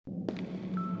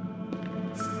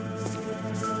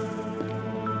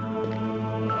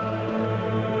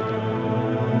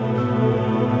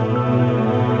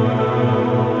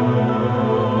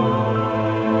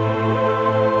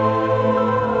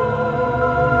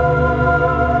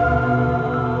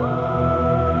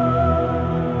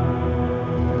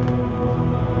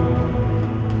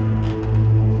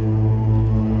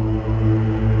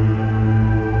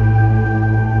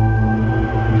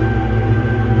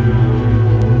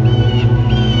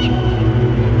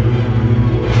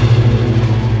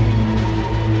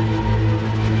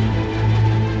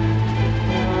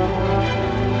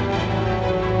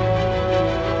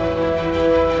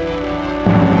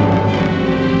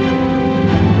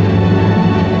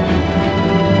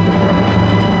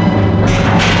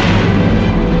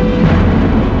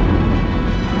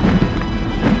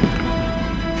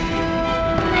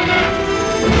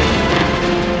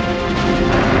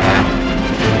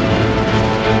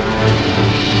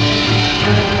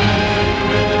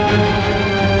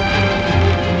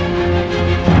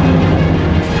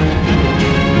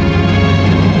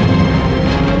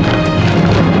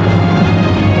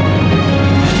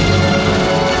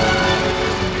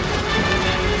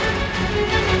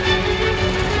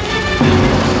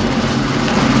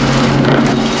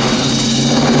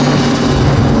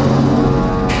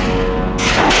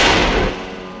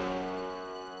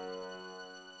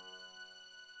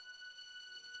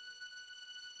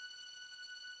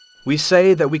We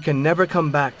say that we can never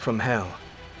come back from hell.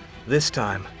 This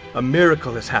time, a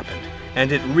miracle has happened,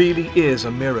 and it really is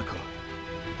a miracle.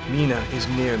 Mina is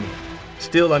near me,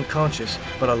 still unconscious,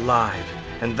 but alive,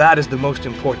 and that is the most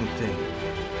important thing.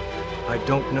 I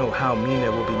don't know how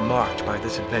Mina will be marked by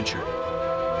this adventure,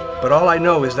 but all I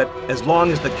know is that as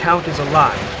long as the Count is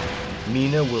alive,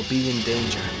 Mina will be in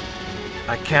danger.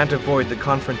 I can't avoid the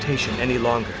confrontation any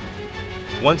longer.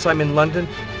 Once I'm in London,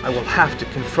 I will have to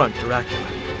confront Dracula.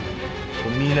 For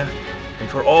Mina, and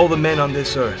for all the men on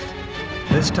this earth,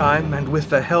 this time, and with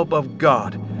the help of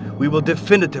God, we will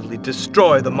definitively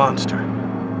destroy the monster.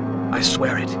 I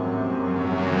swear it.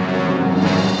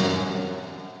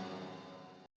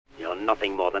 You're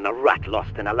nothing more than a rat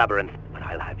lost in a labyrinth, but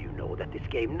I'll have you know that this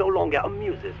game no longer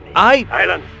amuses me.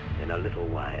 Silence! In a little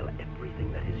while,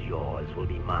 everything that is yours will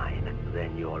be mine.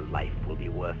 Then your life will be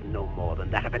worth no more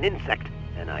than that of an insect,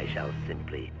 and I shall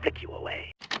simply flick you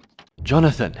away.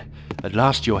 Jonathan, at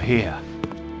last you're here.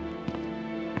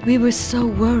 We were so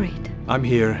worried. I'm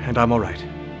here, and I'm all right.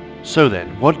 So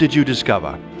then, what did you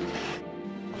discover?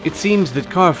 It seems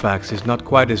that Carfax is not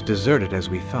quite as deserted as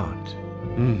we thought.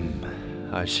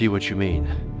 I see what you mean.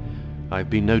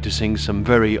 I've been noticing some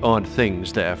very odd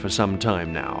things there for some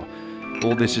time now.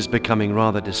 All this is becoming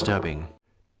rather disturbing.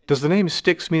 Does the name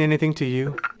Styx mean anything to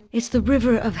you? It's the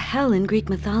river of hell in Greek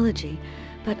mythology,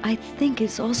 but I think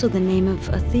it's also the name of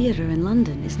a theater in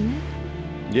London, isn't it?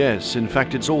 Yes, in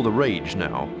fact it's all the rage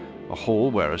now. A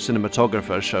hall where a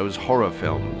cinematographer shows horror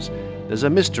films. There's a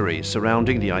mystery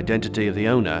surrounding the identity of the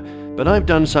owner, but I've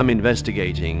done some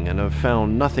investigating and have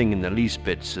found nothing in the least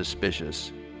bit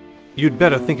suspicious. You'd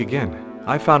better think again.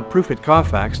 I found proof at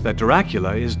Carfax that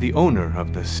Dracula is the owner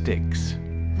of the Styx.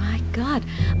 My God,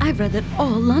 I've read that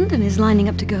all London is lining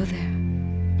up to go there.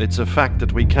 It's a fact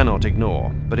that we cannot ignore,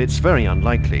 but it's very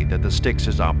unlikely that the Styx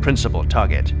is our principal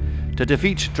target. To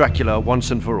defeat Dracula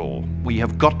once and for all, we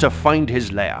have got to find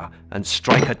his lair and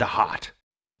strike at the heart.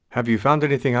 Have you found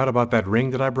anything out about that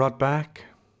ring that I brought back?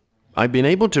 I've been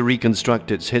able to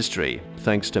reconstruct its history,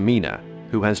 thanks to Mina,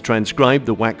 who has transcribed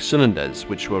the wax cylinders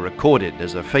which were recorded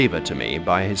as a favor to me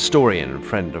by a historian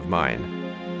friend of mine.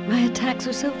 My attacks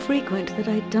are so frequent that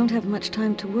I don't have much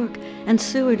time to work, and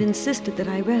Seward insisted that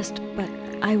I rest, but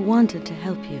I wanted to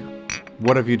help you.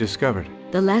 What have you discovered?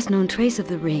 The last known trace of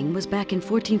the ring was back in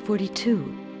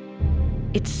 1442.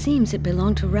 It seems it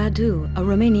belonged to Radu, a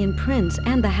Romanian prince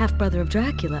and the half-brother of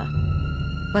Dracula.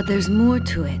 But there's more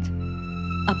to it.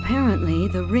 Apparently,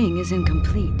 the ring is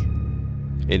incomplete.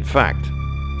 In fact,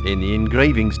 in the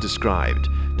engravings described,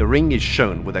 the ring is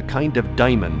shown with a kind of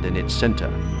diamond in its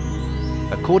center.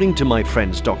 According to my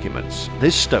friend's documents,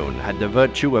 this stone had the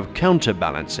virtue of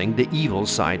counterbalancing the evil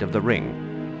side of the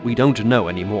ring. We don't know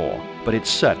anymore, but it's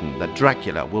certain that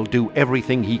Dracula will do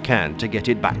everything he can to get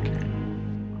it back.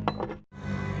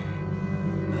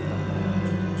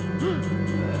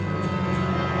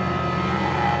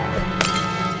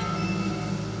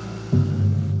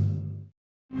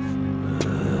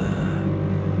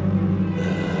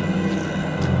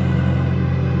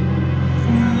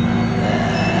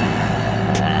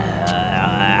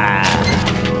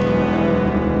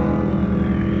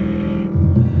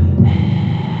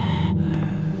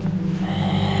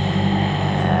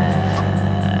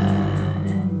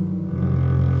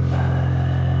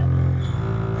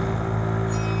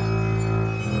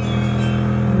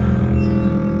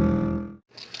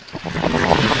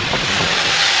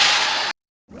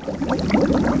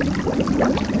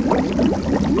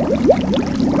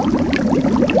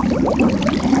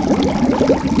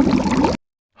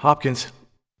 Hopkins,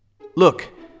 look,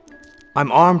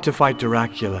 I'm armed to fight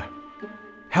Dracula.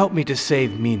 Help me to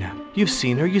save Mina. You've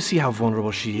seen her, you see how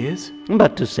vulnerable she is.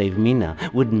 But to save Mina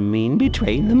would mean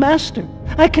betraying the Master.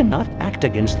 I cannot act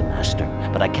against the Master,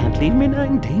 but I can't leave Mina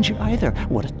in danger either.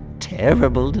 What a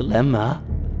terrible dilemma.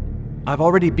 I've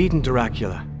already beaten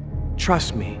Dracula.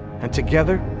 Trust me, and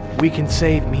together we can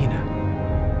save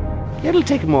Mina. It'll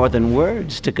take more than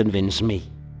words to convince me.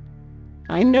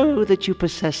 I know that you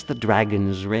possess the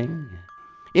dragon's ring.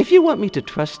 If you want me to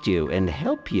trust you and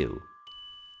help you,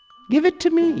 give it to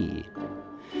me.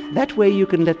 That way you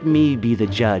can let me be the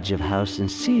judge of how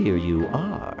sincere you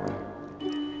are.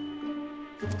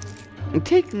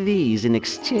 Take these in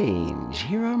exchange.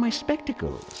 Here are my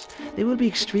spectacles. They will be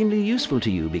extremely useful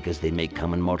to you because they make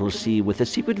common mortals see with a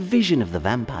secret vision of the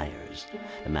vampires.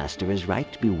 The Master is right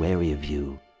to be wary of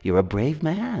you. You're a brave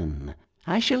man.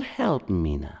 I shall help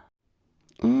Mina.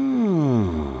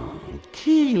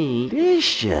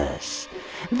 Delicious.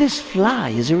 This fly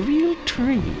is a real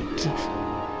treat.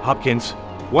 Hopkins,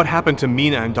 what happened to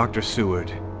Mina and Dr.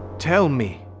 Seward? Tell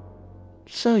me.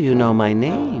 So you know my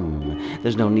name.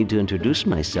 There's no need to introduce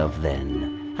myself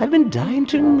then. I've been dying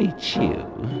to meet you.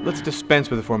 Let's dispense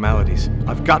with the formalities.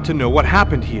 I've got to know what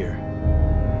happened here.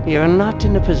 You're not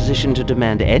in a position to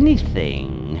demand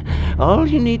anything. All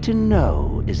you need to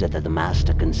know is that the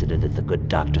Master considered that the good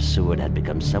Dr. Seward had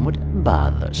become somewhat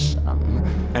bothersome.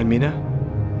 And Mina?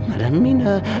 Madame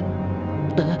Mina...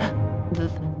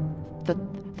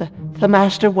 The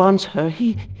Master wants her.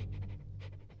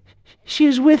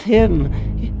 She's with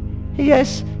him.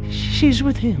 Yes, she's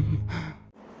with him.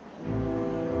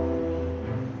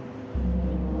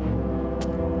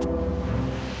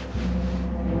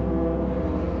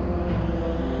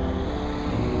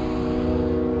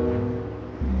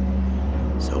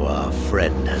 So our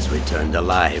friend has returned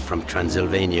alive from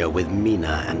Transylvania with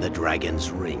Mina and the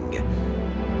Dragon's Ring.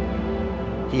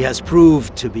 He has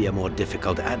proved to be a more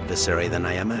difficult adversary than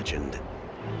I imagined.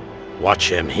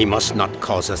 Watch him. He must not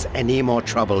cause us any more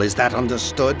trouble. Is that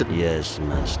understood? Yes,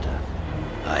 Master.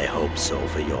 I hope so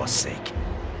for your sake.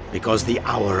 Because the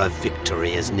hour of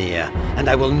victory is near, and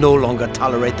I will no longer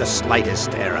tolerate the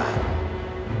slightest error.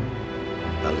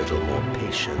 A little more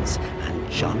patience,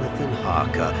 and Jonathan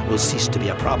Harker will cease to be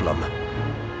a problem.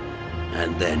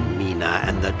 And then Mina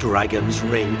and the Dragon's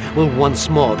Ring will once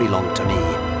more belong to me.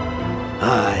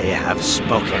 I have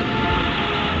spoken.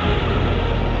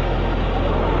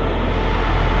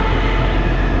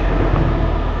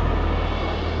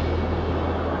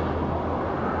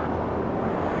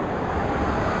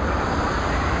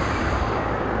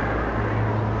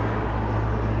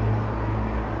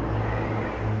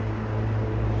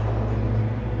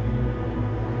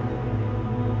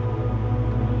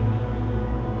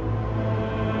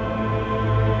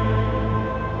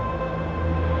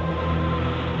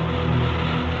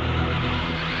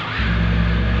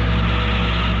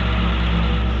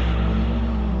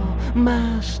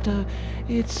 Master,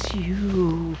 it's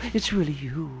you. It's really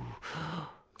you.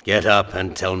 Get up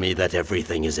and tell me that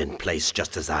everything is in place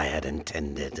just as I had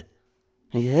intended.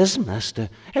 Yes, Master.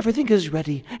 Everything is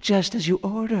ready, just as you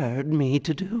ordered me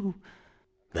to do.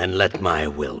 Then let my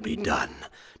will be done.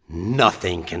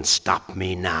 Nothing can stop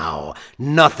me now.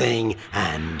 Nothing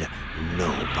and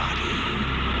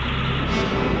nobody.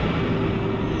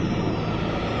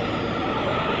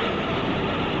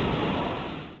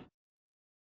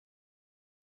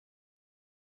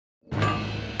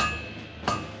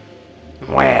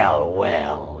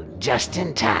 Well, just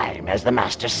in time, as the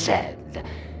Master said.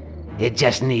 It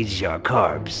just needs your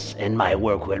corpse, and my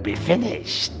work will be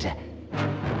finished.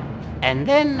 And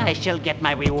then I shall get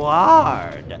my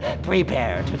reward.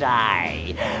 Prepare to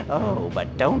die. Oh,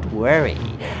 but don't worry.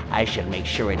 I shall make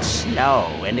sure it's slow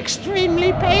and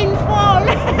extremely painful.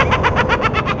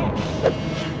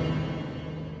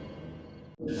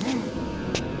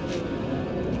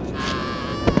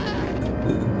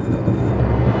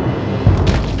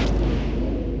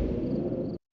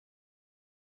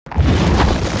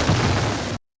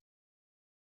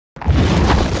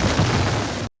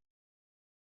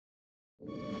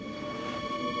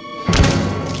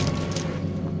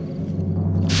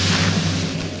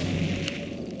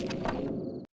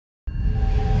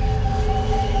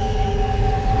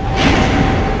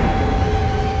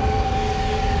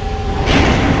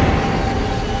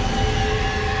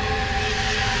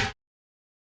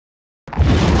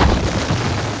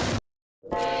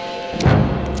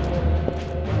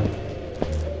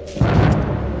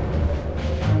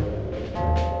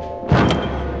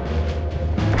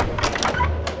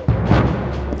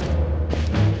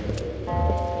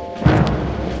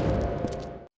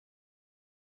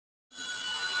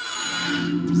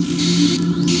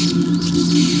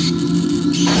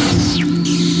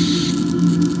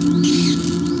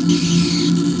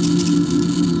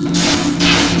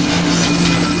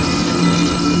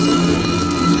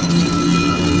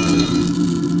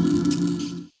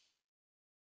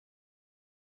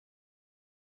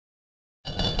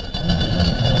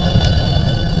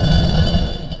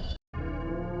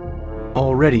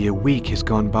 Already a week has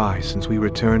gone by since we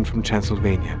returned from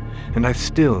Transylvania, and I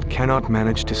still cannot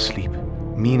manage to sleep.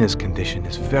 Mina's condition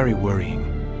is very worrying.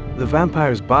 The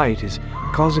vampire's bite is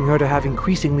causing her to have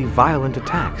increasingly violent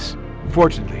attacks.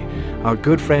 Fortunately, our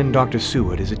good friend Dr.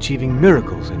 Seward is achieving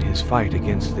miracles in his fight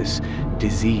against this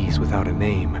disease without a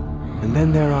name. And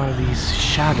then there are these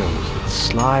shadows that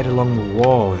slide along the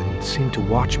wall and seem to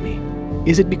watch me.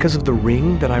 Is it because of the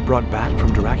ring that I brought back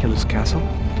from Dracula's castle?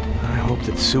 I hope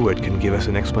that Seward can give us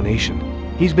an explanation.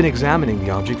 He's been examining the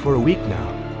object for a week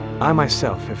now. I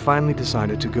myself have finally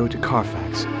decided to go to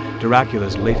Carfax,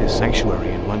 Dracula's latest sanctuary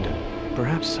in London.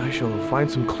 Perhaps I shall find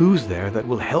some clues there that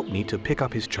will help me to pick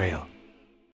up his trail.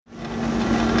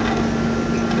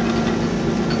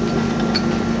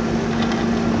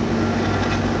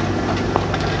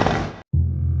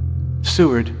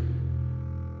 Seward.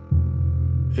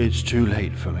 It's too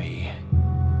late for me,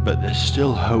 but there's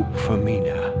still hope for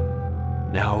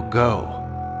Mina. Now go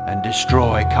and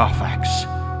destroy Carfax.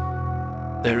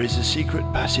 There is a secret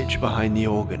passage behind the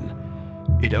organ.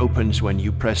 It opens when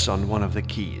you press on one of the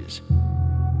keys.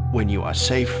 When you are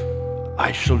safe,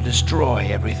 I shall destroy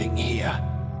everything here.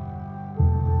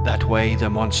 That way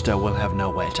the monster will have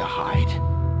nowhere to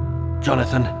hide.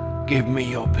 Jonathan, give me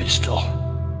your pistol.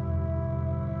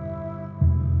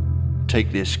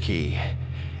 Take this key.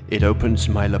 It opens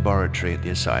my laboratory at the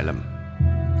asylum.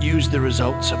 Use the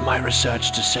results of my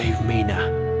research to save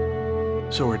Mina.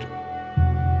 Sword.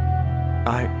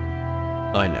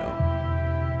 I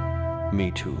know.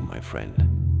 Me too, my friend.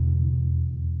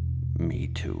 Me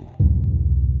too.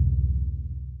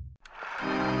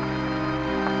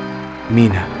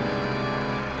 Mina.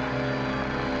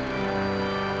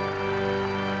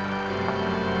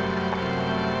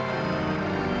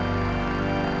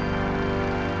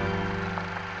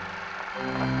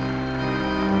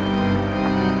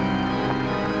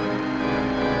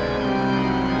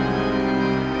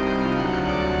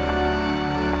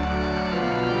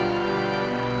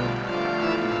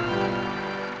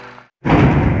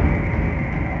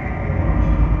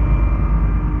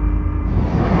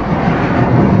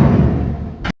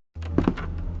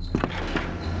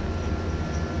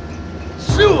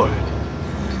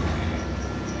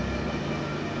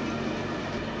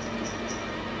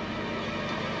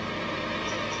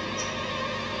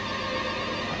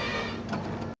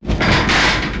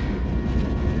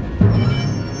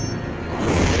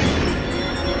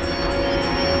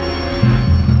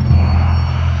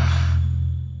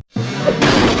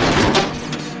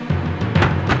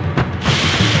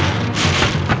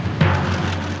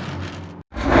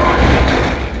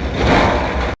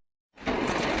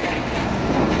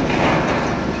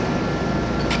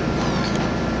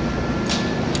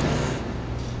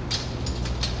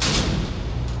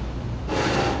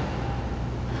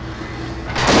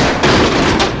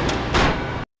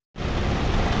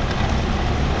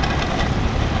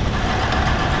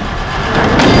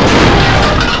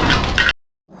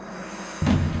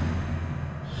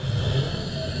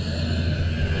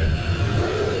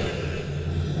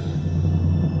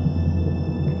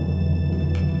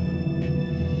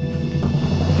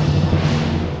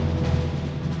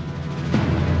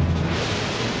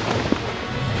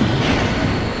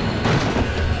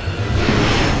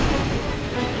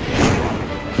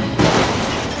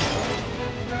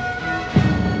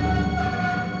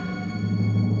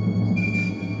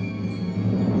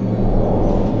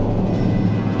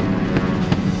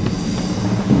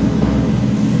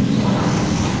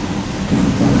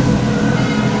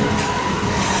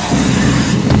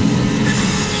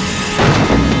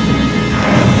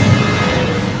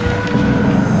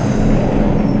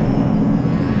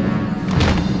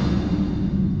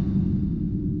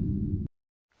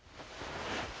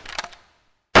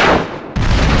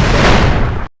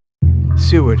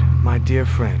 Seward, my dear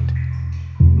friend,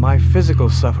 my physical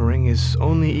suffering is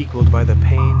only equaled by the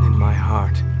pain in my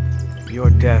heart. Your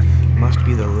death must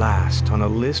be the last on a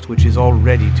list which is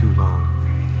already too long.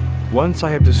 Once I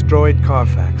have destroyed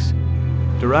Carfax,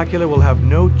 Dracula will have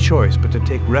no choice but to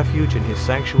take refuge in his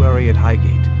sanctuary at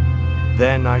Highgate.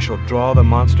 Then I shall draw the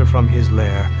monster from his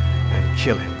lair and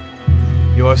kill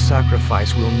him. Your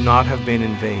sacrifice will not have been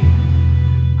in vain.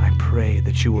 I pray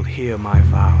that you will hear my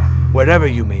vow, wherever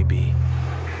you may be.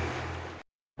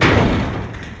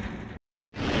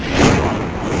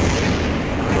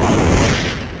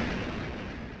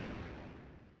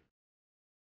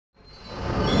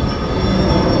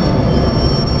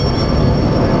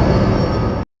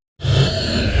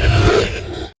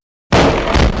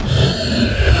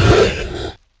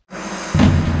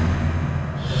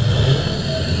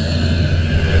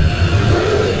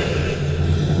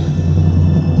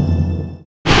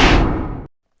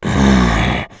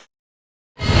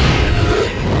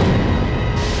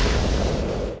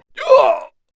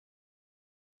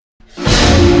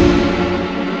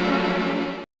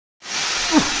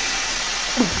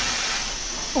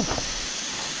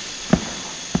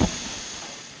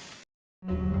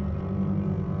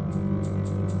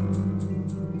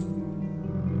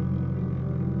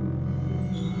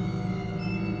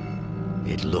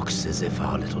 It looks as if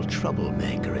our little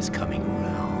troublemaker is coming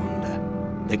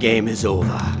round. The game is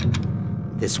over.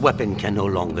 This weapon can no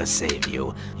longer save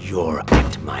you. You're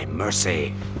at my mercy.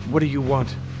 What do you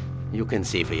want? You can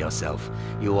see for yourself.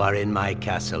 You are in my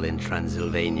castle in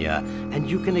Transylvania, and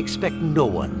you can expect no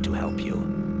one to help you.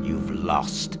 You've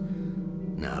lost.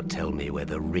 Now tell me where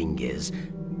the ring is,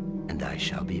 and I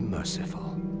shall be merciful.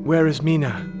 Where is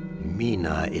Mina?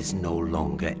 Mina is no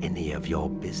longer any of your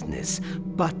business,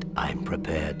 but I'm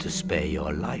prepared to spare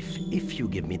your life if you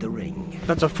give me the ring.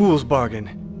 That's a fool's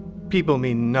bargain. People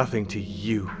mean nothing to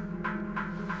you.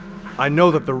 I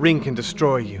know that the ring can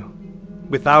destroy you.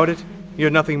 Without it, you're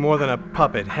nothing more than a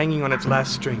puppet hanging on its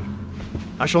last string.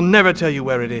 I shall never tell you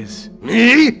where it is.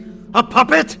 Me? A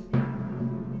puppet?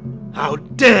 How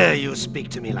dare you speak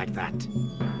to me like that?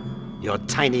 Your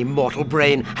tiny mortal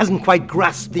brain hasn't quite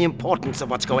grasped the importance of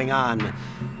what's going on.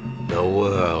 The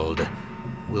world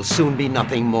will soon be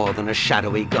nothing more than a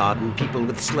shadowy garden peopled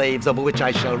with slaves over which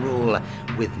I shall rule,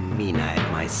 with Mina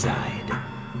at my side.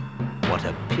 What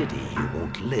a pity you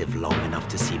won't live long enough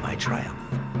to see my triumph.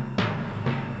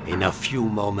 In a few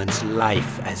moments,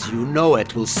 life as you know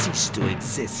it will cease to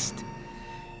exist.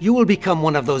 You will become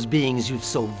one of those beings you've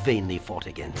so vainly fought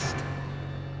against.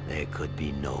 There could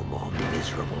be no more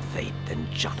miserable fate than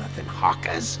Jonathan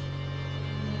Harker's.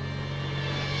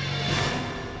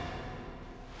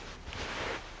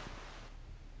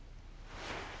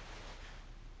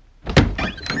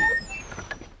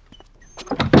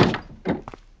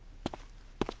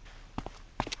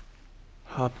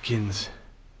 Hopkins.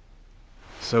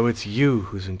 So it's you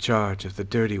who's in charge of the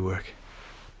dirty work.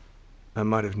 I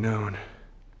might have known.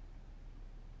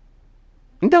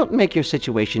 Don't make your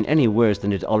situation any worse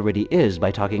than it already is by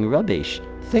talking rubbish.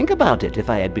 Think about it. If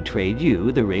I had betrayed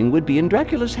you, the ring would be in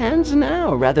Dracula's hands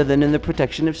now, rather than in the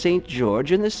protection of St.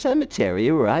 George in the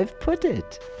cemetery where I've put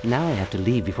it. Now I have to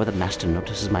leave before the master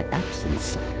notices my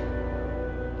absence.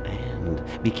 And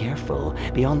be careful.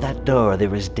 Beyond that door,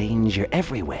 there is danger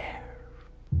everywhere.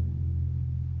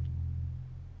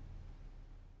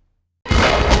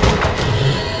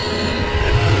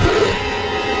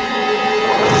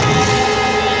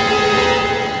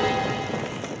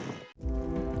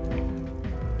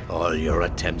 All your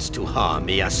attempts to harm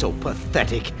me are so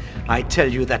pathetic. I tell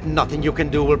you that nothing you can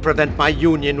do will prevent my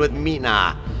union with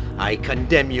Mina. I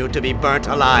condemn you to be burnt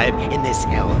alive in this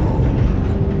hellhole.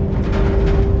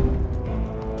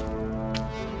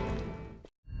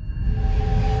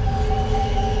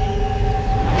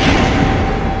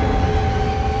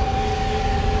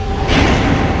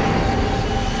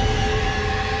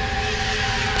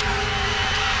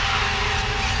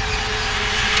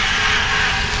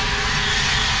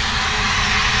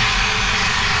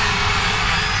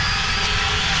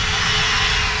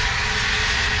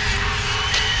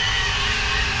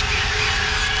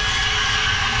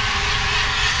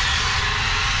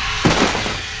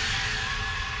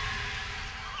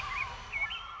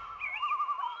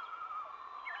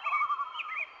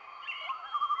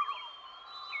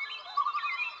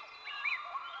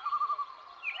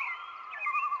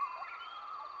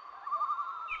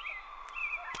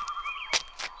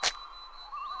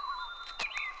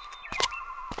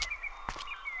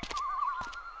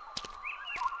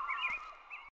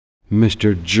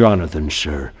 Mr. Jonathan,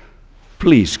 sir.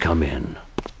 Please come in.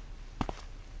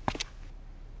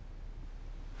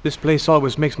 This place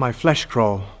always makes my flesh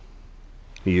crawl.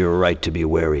 You're right to be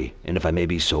wary, and if I may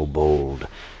be so bold,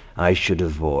 I should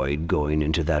avoid going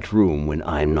into that room when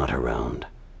I'm not around.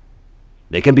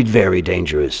 They can be very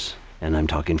dangerous, and I'm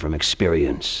talking from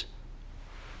experience.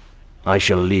 I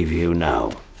shall leave you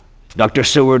now. Dr.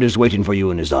 Seward is waiting for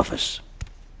you in his office.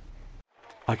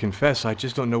 I confess, I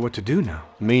just don't know what to do now.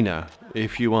 Mina,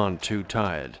 if you aren't too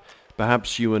tired,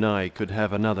 perhaps you and I could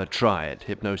have another try at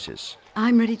hypnosis.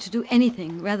 I'm ready to do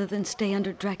anything rather than stay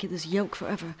under Dracula's yoke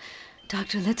forever.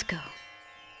 Doctor, let's go.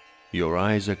 Your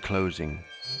eyes are closing.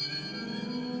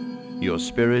 Your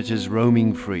spirit is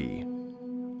roaming free.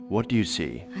 What do you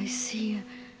see? I see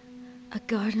a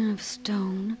garden of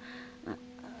stone,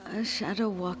 a shadow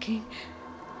walking.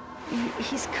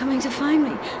 He's coming to find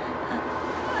me.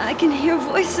 I can hear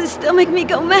voices. They'll make me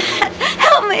go mad.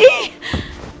 Help me!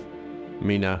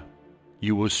 Mina,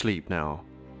 you will sleep now.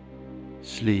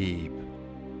 Sleep.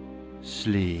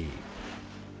 Sleep.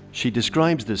 She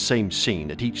describes the same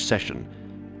scene at each session.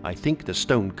 I think the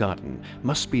stone garden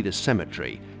must be the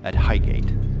cemetery at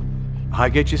Highgate.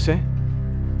 Highgate, you say?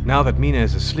 Now that Mina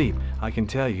is asleep, I can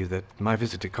tell you that my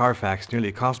visit to Carfax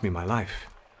nearly cost me my life.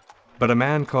 But a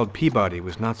man called Peabody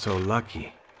was not so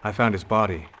lucky. I found his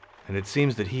body, and it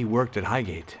seems that he worked at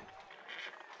Highgate.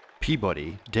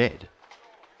 Peabody dead.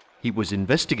 He was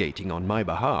investigating on my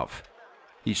behalf.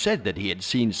 He said that he had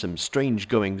seen some strange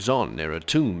goings-on near a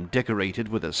tomb decorated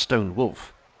with a stone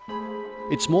wolf.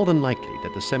 It's more than likely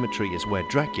that the cemetery is where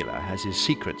Dracula has his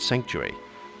secret sanctuary.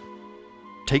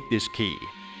 Take this key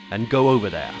and go over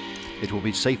there. It will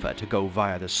be safer to go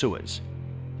via the sewers.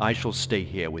 I shall stay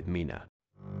here with Mina.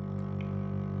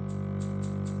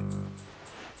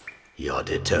 Your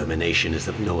determination is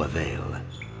of no avail.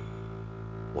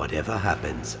 Whatever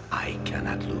happens, I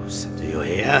cannot lose. Do you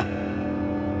hear?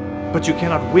 But you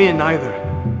cannot win either.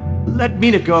 Let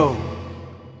Mina go.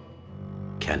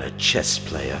 Can a chess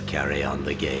player carry on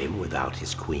the game without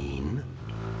his queen?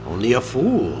 Only a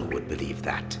fool would believe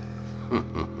that.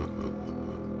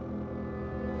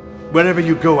 Wherever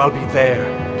you go, I'll be there.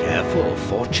 Careful,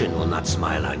 fortune will not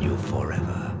smile on you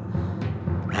forever.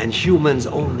 And humans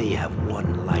only have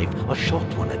one life, a short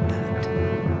one at that.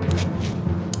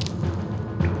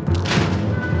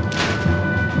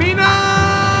 Mina!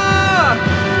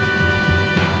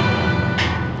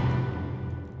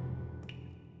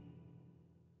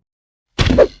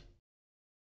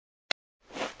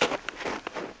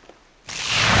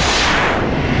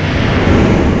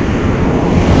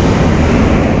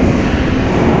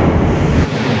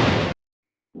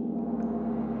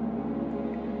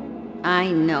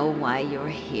 I know why you're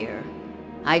here.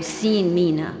 I've seen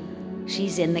Mina.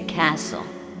 She's in the castle.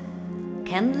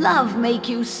 Can love make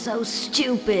you so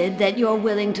stupid that you're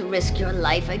willing to risk your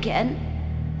life again?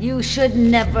 You should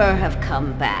never have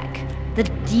come back. The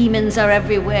demons are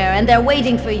everywhere, and they're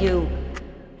waiting for you.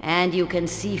 And you can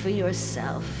see for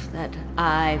yourself that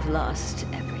I've lost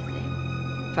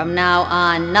everything. From now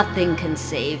on, nothing can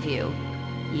save you.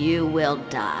 You will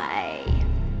die.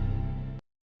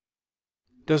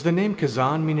 Does the name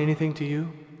Kazan mean anything to you?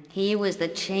 He was the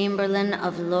Chamberlain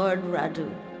of Lord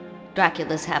Radu,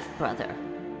 Dracula's half-brother.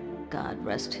 God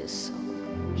rest his soul.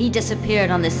 He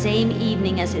disappeared on the same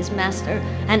evening as his master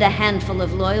and a handful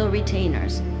of loyal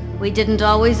retainers. We didn't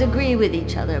always agree with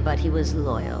each other, but he was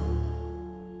loyal.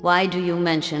 Why do you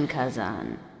mention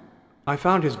Kazan? I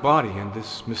found his body, and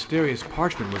this mysterious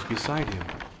parchment was beside him.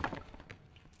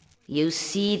 You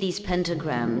see these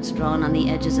pentagrams drawn on the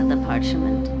edges of the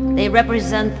parchment. They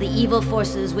represent the evil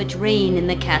forces which reign in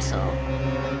the castle.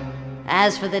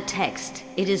 As for the text,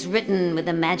 it is written with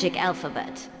the magic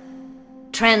alphabet.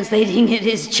 Translating it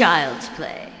is child's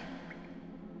play.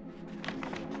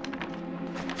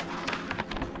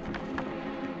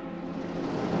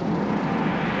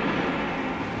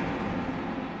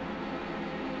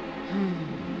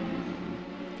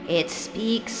 It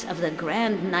speaks of the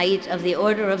Grand Knight of the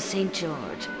Order of St.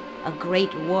 George, a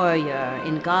great warrior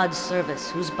in God's service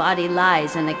whose body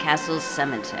lies in the castle's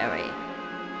cemetery.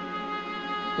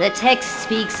 The text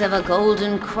speaks of a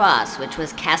golden cross which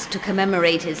was cast to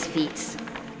commemorate his feats.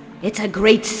 It's a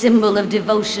great symbol of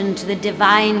devotion to the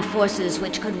divine forces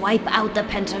which could wipe out the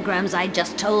pentagrams I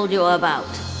just told you about.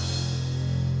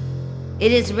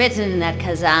 It is written that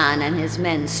Kazan and his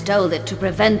men stole it to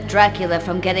prevent Dracula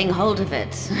from getting hold of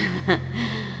it.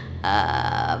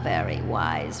 A very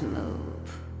wise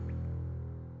move.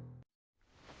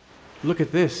 Look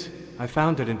at this. I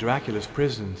found it in Dracula's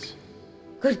prisons.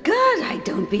 Good God, I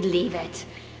don't believe it.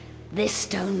 This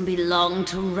stone belonged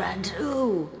to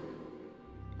Radu.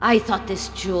 I thought this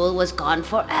jewel was gone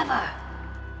forever.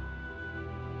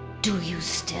 Do you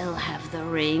still have the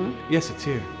ring? Yes, it's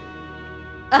here.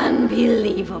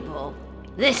 Unbelievable.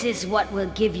 This is what will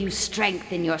give you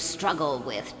strength in your struggle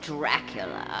with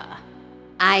Dracula.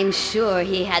 I'm sure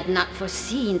he had not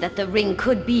foreseen that the ring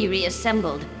could be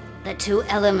reassembled. The two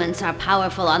elements are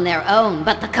powerful on their own,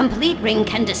 but the complete ring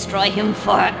can destroy him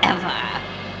forever.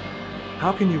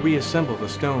 How can you reassemble the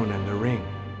stone and the ring?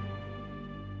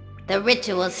 The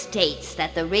ritual states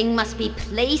that the ring must be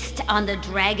placed on the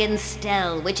dragon's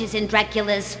stele, which is in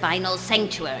Dracula's final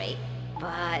sanctuary.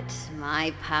 But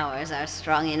my powers are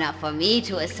strong enough for me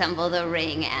to assemble the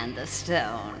ring and the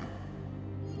stone.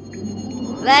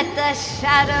 Let the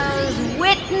shadows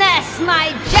witness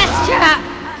my gesture!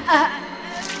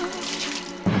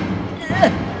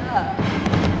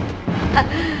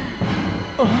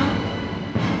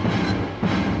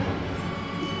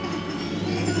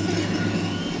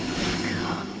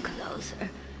 Come closer.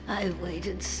 I've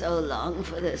waited so long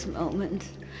for this moment.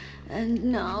 And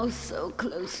now, so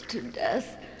close to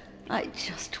death, I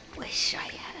just wish I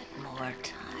had more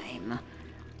time.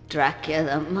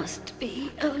 Dracula must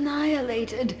be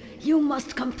annihilated. You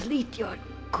must complete your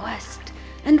quest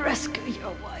and rescue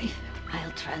your wife.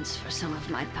 I'll transfer some of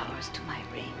my powers to my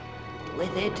ring.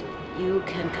 With it, you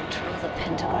can control the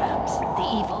pentagrams, the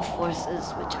evil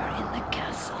forces which are in the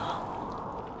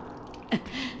castle.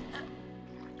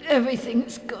 Everything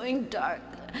is going dark.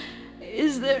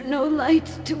 Is there no light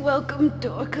to welcome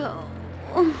Dorco?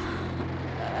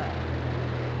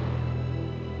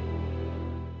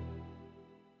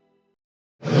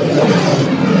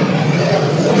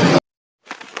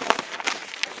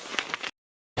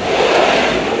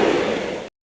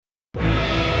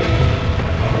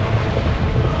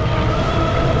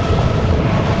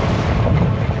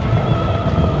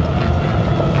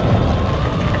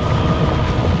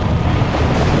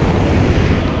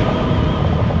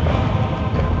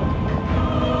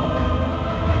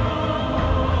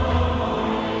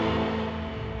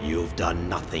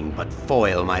 nothing but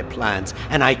foil my plans,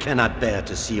 and I cannot bear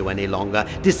to see you any longer,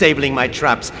 disabling my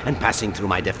traps and passing through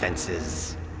my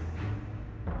defenses.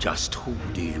 Just who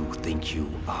do you think you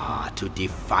are to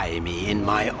defy me in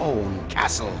my own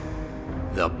castle?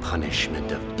 The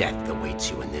punishment of death awaits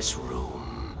you in this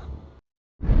room.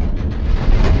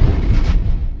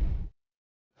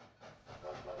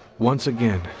 Once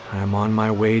again, I am on my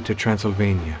way to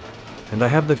Transylvania, and I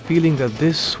have the feeling that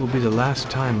this will be the last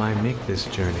time I make this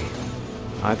journey.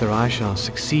 Either I shall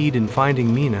succeed in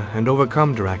finding Mina and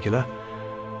overcome Dracula,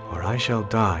 or I shall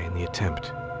die in the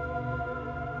attempt.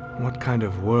 What kind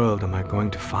of world am I going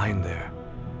to find there?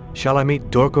 Shall I meet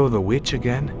Dorco the witch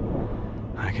again?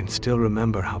 I can still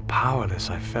remember how powerless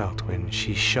I felt when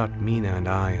she shut Mina and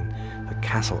I in the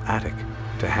castle attic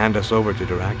to hand us over to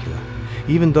Dracula,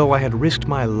 even though I had risked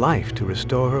my life to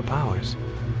restore her powers.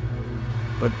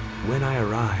 But when I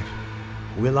arrive,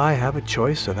 will I have a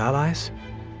choice of allies?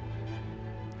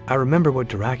 I remember what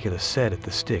Dracula said at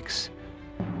the Styx.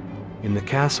 In the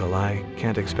castle, I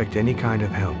can't expect any kind of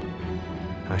help.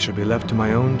 I shall be left to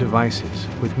my own devices,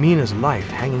 with Mina's life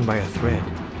hanging by a thread.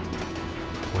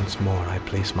 Once more I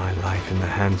place my life in the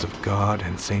hands of God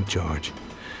and St. George.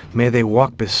 May they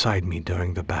walk beside me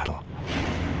during the battle.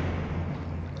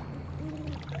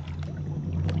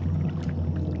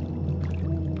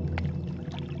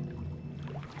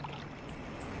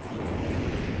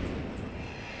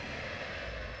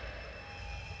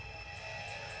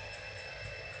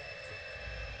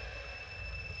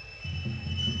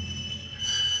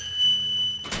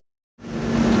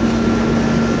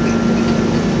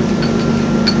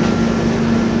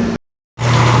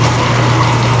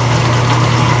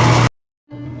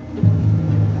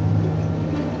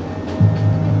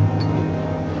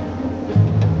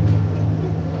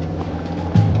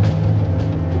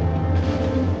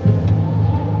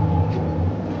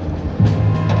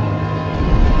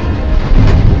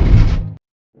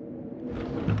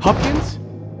 Hopkins?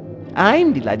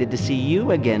 I'm delighted to see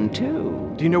you again,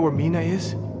 too. Do you know where Mina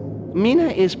is? Mina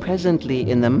is presently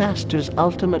in the Master's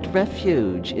ultimate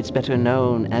refuge. It's better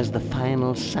known as the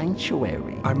Final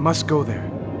Sanctuary. I must go there.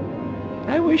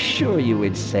 I was sure you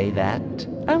would say that.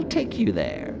 I'll take you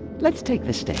there. Let's take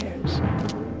the stairs.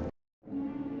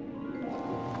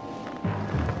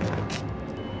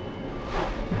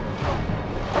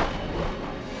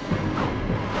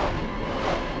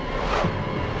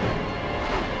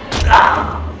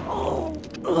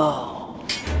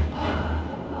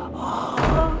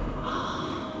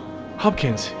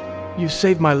 Hopkins, you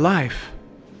saved my life.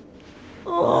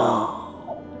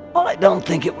 Oh, I don't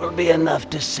think it will be enough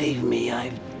to save me.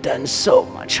 I've done so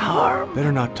much harm.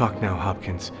 Better not talk now,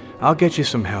 Hopkins. I'll get you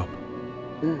some help.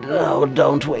 No,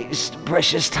 don't waste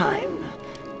precious time.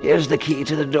 Here's the key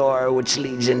to the door which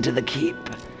leads into the keep.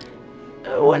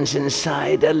 Once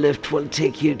inside, a lift will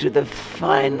take you to the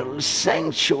Final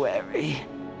Sanctuary.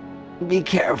 Be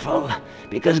careful,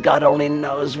 because God only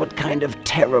knows what kind of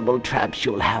terrible traps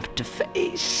you'll have to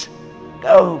face.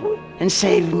 Go and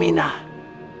save Mina.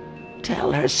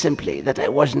 Tell her simply that I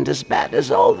wasn't as bad as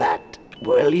all that,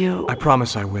 will you? I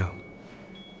promise I will.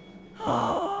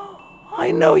 Oh,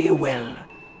 I know you will.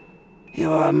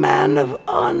 You're a man of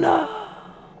honor.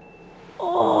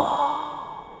 Oh.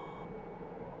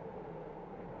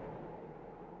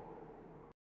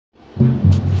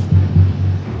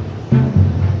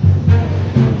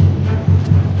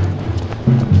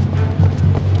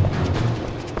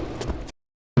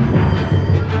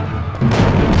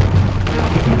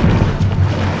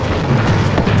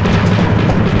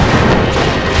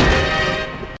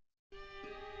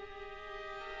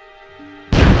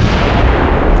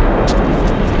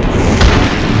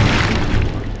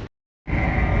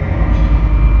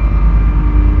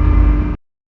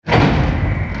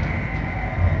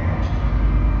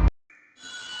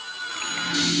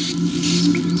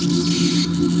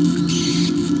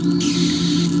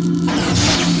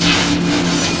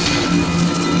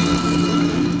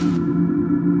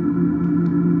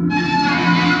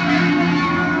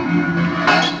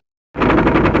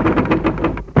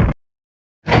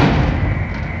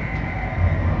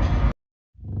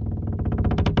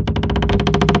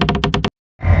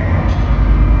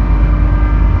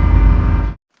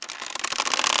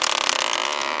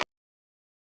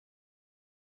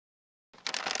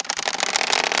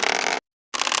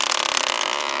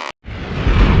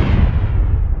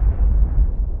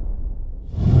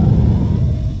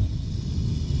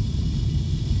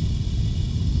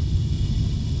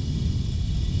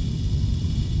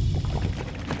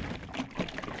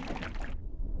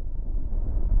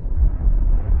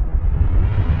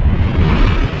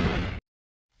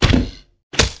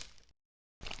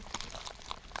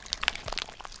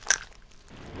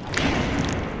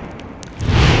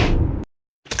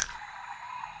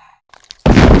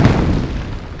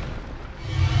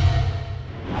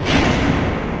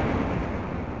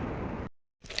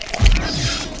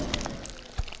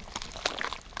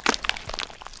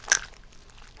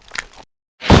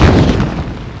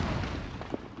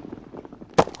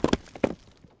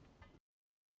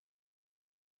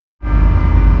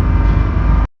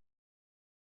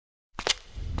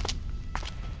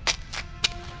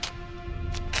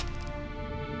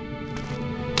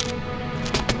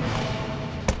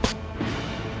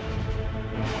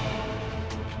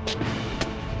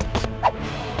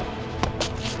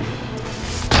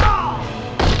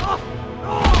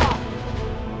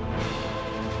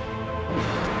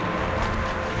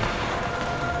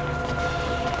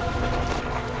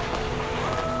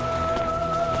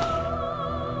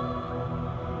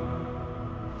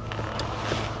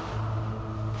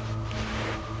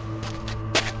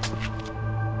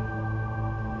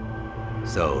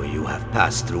 So you have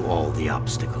passed through all the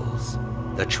obstacles,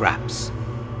 the traps.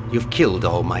 You've killed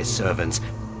all my servants,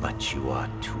 but you are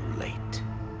too late.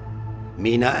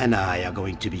 Mina and I are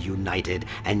going to be united,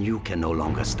 and you can no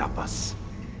longer stop us.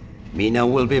 Mina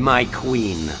will be my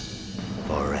queen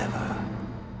forever.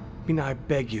 Mina, I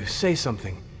beg you, say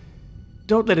something.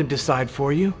 Don't let him decide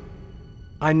for you.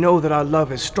 I know that our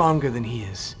love is stronger than he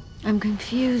is. I'm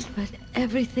confused, but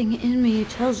everything in me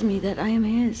tells me that I am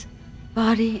his,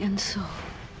 body and soul.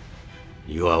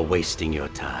 You are wasting your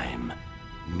time.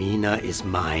 Mina is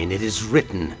mine. It is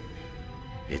written.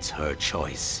 It's her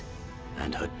choice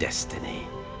and her destiny,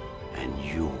 and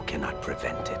you cannot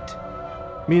prevent it.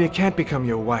 Mina can't become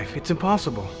your wife. It's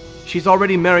impossible. She's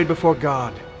already married before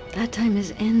God. That time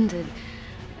is ended,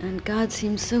 and God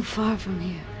seems so far from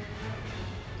here.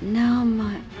 Now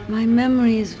my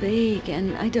memory is vague,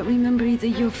 and I don't remember either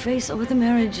your face or the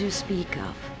marriage you speak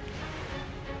of.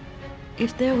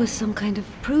 If there was some kind of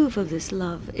proof of this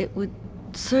love, it would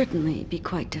certainly be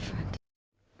quite different.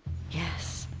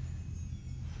 Yes.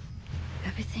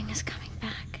 Everything is coming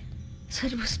back. So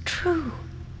it was true.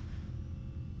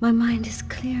 My mind is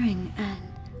clearing, and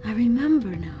I remember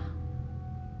now.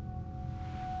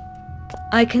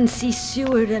 I can see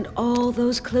Seward and all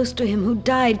those close to him who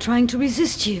died trying to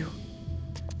resist you.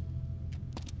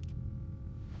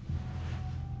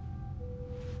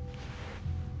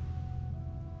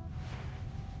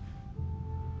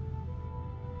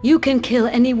 You can kill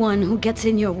anyone who gets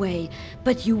in your way,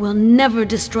 but you will never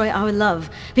destroy our love,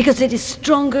 because it is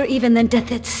stronger even than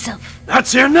death itself.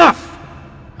 That's enough!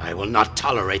 I will not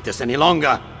tolerate this any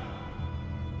longer.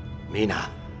 Mina,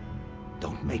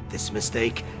 don't make this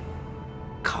mistake.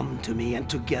 Come to me, and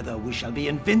together we shall be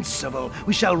invincible.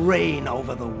 We shall reign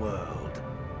over the world.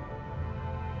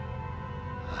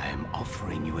 I am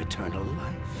offering you eternal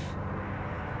life.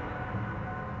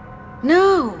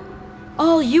 No!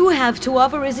 All you have to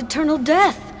offer is eternal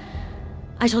death.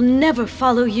 I shall never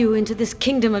follow you into this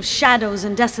kingdom of shadows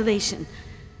and desolation.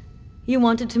 You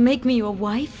wanted to make me your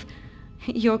wife?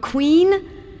 Your queen?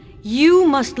 You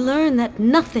must learn that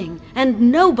nothing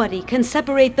and nobody can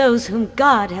separate those whom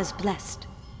God has blessed.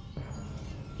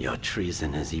 Your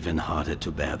treason is even harder to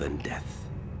bear than death.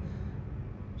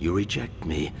 You reject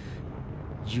me.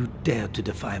 You dare to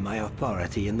defy my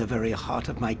authority in the very heart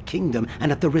of my kingdom,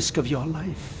 and at the risk of your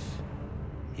life.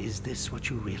 Is this what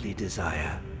you really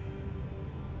desire?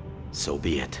 So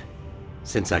be it.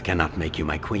 Since I cannot make you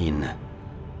my queen,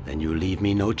 then you leave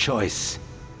me no choice.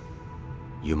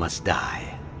 You must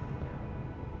die.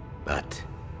 But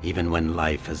even when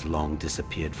life has long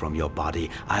disappeared from your body,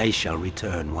 I shall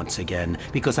return once again,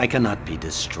 because I cannot be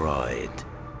destroyed.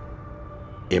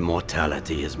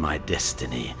 Immortality is my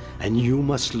destiny, and you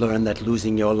must learn that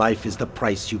losing your life is the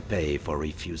price you pay for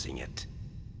refusing it.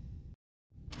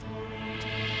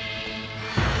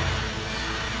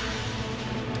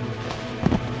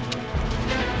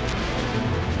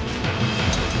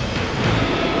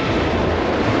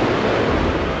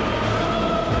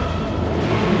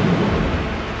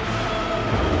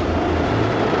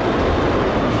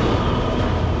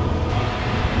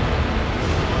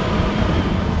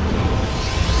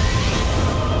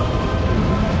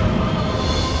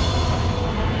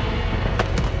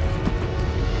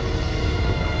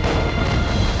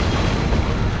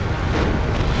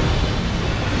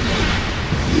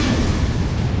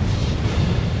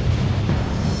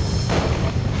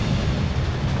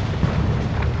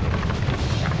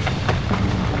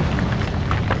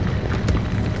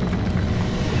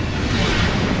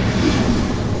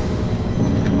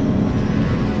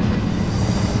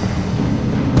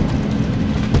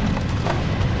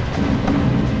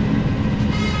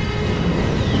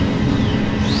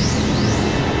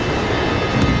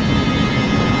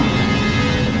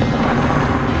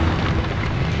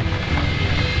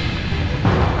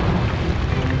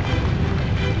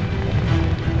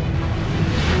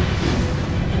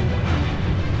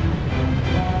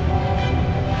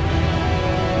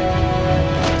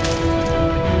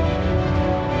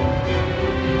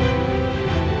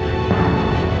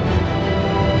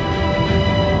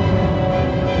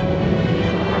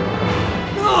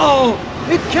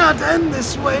 Can't end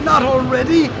this way, not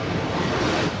already!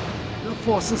 The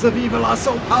forces of evil are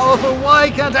so powerful, why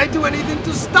can't I do anything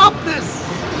to stop this?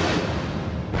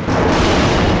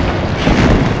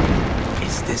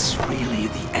 Is this really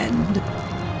the end?